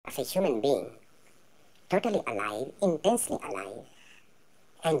of a human being, totally alive, intensely alive,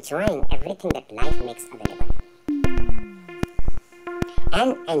 enjoying everything that life makes available,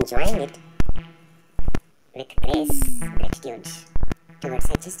 and enjoying it with grace, gratitude towards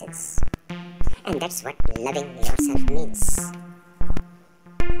existence. And that's what loving yourself means.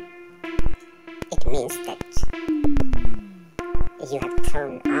 It means that you have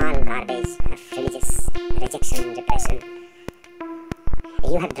thrown all garbage of religious rejection, repression.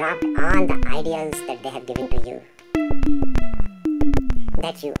 You have dropped all the ideals that they have given to you.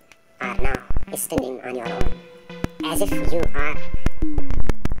 That you are now standing on your own, as if you are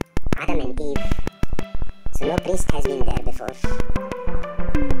Adam and Eve. So no priest has been there before.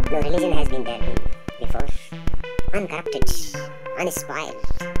 No religion has been there before. Uncorrupted, unspoiled,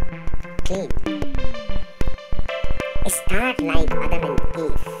 clean. Start like Adam and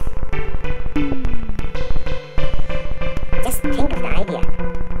Eve. Just think of the idea.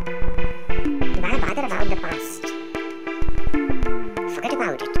 Why bother about the past? Forget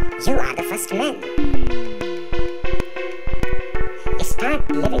about it. You are the first man.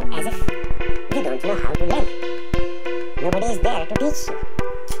 Start living as if you don't know how to live. Nobody is there to teach you.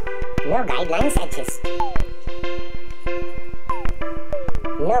 No guidelines exist.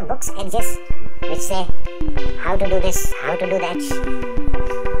 No books exist which say how to do this, how to do that.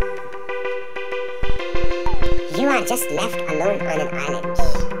 You are just left alone on an island.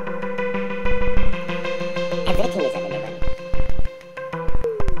 Everything is available.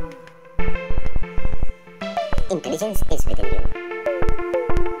 Intelligence is within you.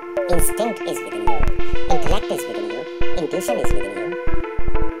 Instinct is within you. Intellect is within you. Intuition is within you.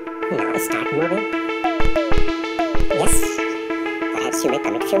 Now start moving. Yes, perhaps you may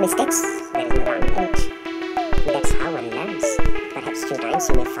commit few mistakes. There is no wrong in it. That's how one learns. Perhaps few times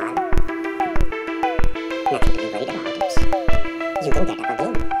you may fall. Nothing to be worried about it. You can get up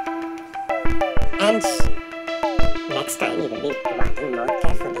again. And next time you will be walking more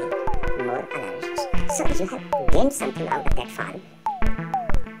carefully, more alert. So you have gained something out of that fall.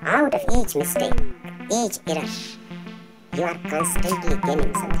 Out of each mistake, each error, you are constantly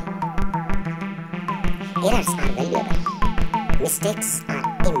gaining something. Errors are valuable. Mistakes are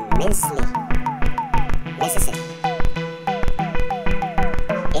immensely necessary.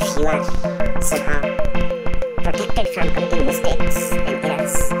 If you are somehow protected from committing mistakes and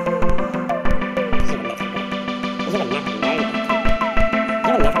errors, you will never grow. You will never learn anything.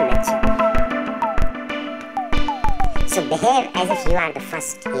 You will never mature. So behave as if you are the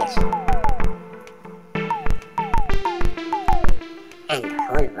first here. And the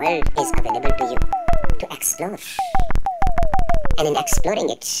whole world is available to you to explore. And in exploring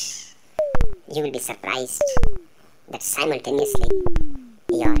it, you will be surprised that simultaneously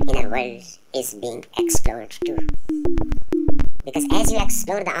your inner world is being explored too. Because as you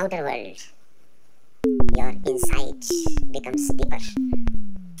explore the outer world, your insight becomes deeper,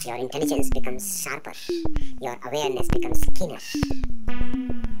 your intelligence becomes sharper, your awareness becomes keener.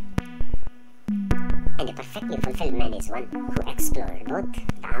 And a perfectly fulfilled man is one who explored both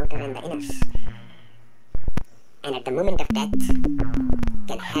the outer and the inner. And at the moment of death,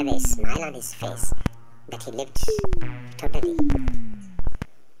 can have a smile on his face that he lived totally.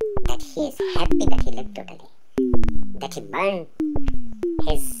 That he is happy that he lived totally. That he burned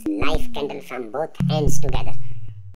his life candle from both hands together.